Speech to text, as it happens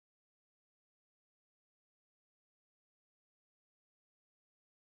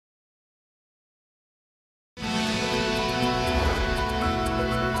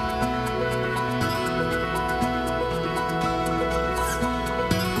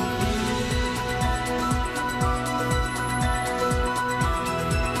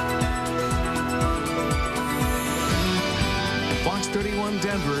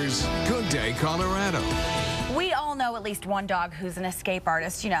Bay, Colorado. We all know at least one dog who's an escape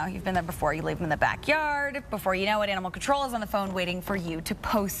artist. You know, you've been there before. You leave them in the backyard. Before you know it, Animal Control is on the phone waiting for you to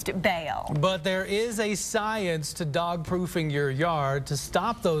post bail. But there is a science to dog-proofing your yard to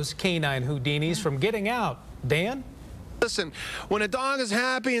stop those canine Houdinis from getting out. Dan? Listen, when a dog is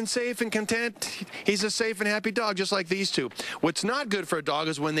happy and safe and content, he's a safe and happy dog, just like these two. What's not good for a dog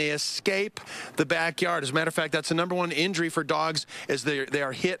is when they escape the backyard. As a matter of fact, that's the #1 injury for dogs is they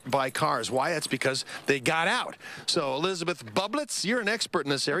are hit by cars. Why? That's because they got out. So, Elizabeth Bublitz, you're an expert in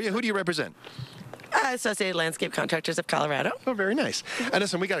this area. Who do you represent? Associated Landscape Contractors of Colorado. Oh, very nice. And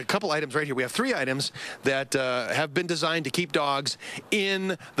listen, we got a couple items right here. We have 3 items that have been designed to keep dogs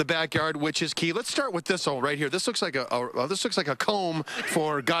in the backyard, which is key. Let's start with this one right here. This looks like a comb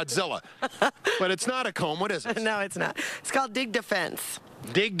for Godzilla, but it's not a comb. What is it? No, it's not. It's called Dig Defense.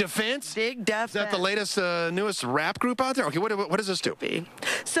 Dig Defense? Dig Defense. Is that the latest, newest rap group out there? Okay, what does this do?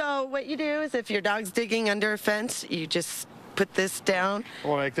 So what you do is if your dog's digging under a fence, you just put this down.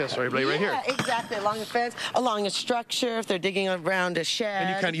 Oh, like this, right here. Yeah, exactly. Along the fence, along a structure, if they're digging around a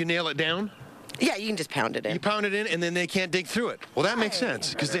shed. And you nail it down? Yeah, you can just pound it in. You pound it in, and then they can't dig through it. Well, that makes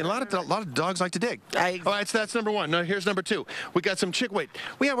sense, because a lot of dogs like to dig. All right, so that's #1. Now, here's #2. We got some wait.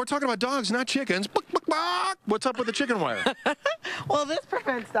 We're talking about dogs, not chickens. What's up with the chicken wire? Well, this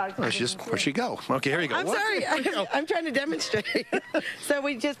prevents dogs. Oh, where'd she go? Okay, here you go. I'm sorry. I'm trying to demonstrate. So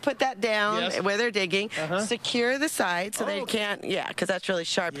we just put that down where they're digging, secure the side so they can't, because that's really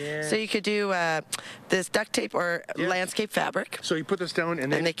sharp. Yeah. So you could do this duct tape or landscape fabric. So you put this down,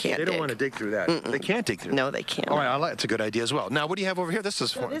 and they can't They don't want to dig through that. They can't dig through. No, they can't. All right, that's a good idea as well. Now, what do you have over here? This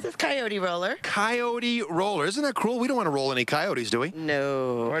is This is coyote roller. Coyote roller. Isn't that cruel? We don't want to roll any coyotes, do we?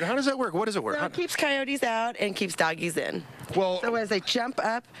 No. All right, how does that work? What does it work? So it keeps coyotes out and keeps doggies in. Well, so as they jump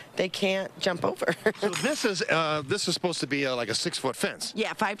up, they can't jump over. So this is supposed to be like a 6-foot fence.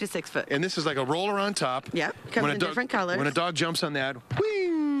 Yeah, 5 to 6 foot. And this is like a roller on top. Yeah, comes in different colors. When a dog jumps on that,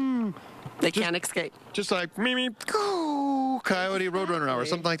 whee! They can't escape. Just like Coyote Roadrunner or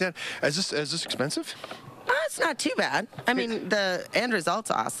something like that. Is this expensive? It's not too bad. I mean, the end result's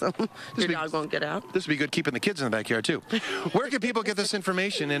awesome. Your dog won't get out. This would be good keeping the kids in the backyard, too. Where can people get this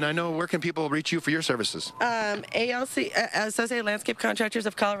information? And I know, where can people reach you for your services? ALC, Associated Landscape Contractors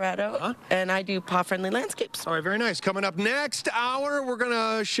of Colorado, and I do paw-friendly landscapes. All right, very nice. Coming up next hour, we're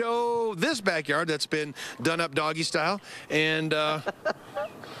going to show this backyard that's been done up doggy style. And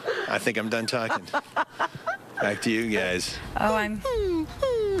I think I'm done talking. Back to you guys. Oh, I'm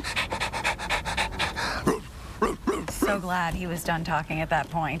so glad he was done talking at that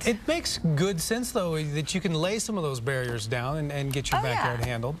point. It makes good sense, though, that you can lay some of those barriers down and get your backyard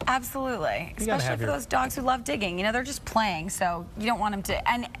handled. Absolutely. Especially for those dogs who love digging. You know, they're just playing, so you don't want them to.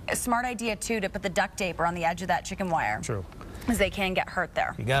 And a smart idea, too, to put the duct tape on the edge of that chicken wire. True. Because they can get hurt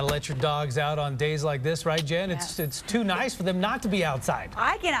there. You got to let your dogs out on days like this, right, Jen? Yes. It's too nice for them not to be outside.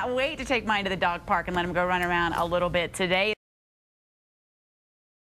 I cannot wait to take mine to the dog park and let them go run around a little bit today.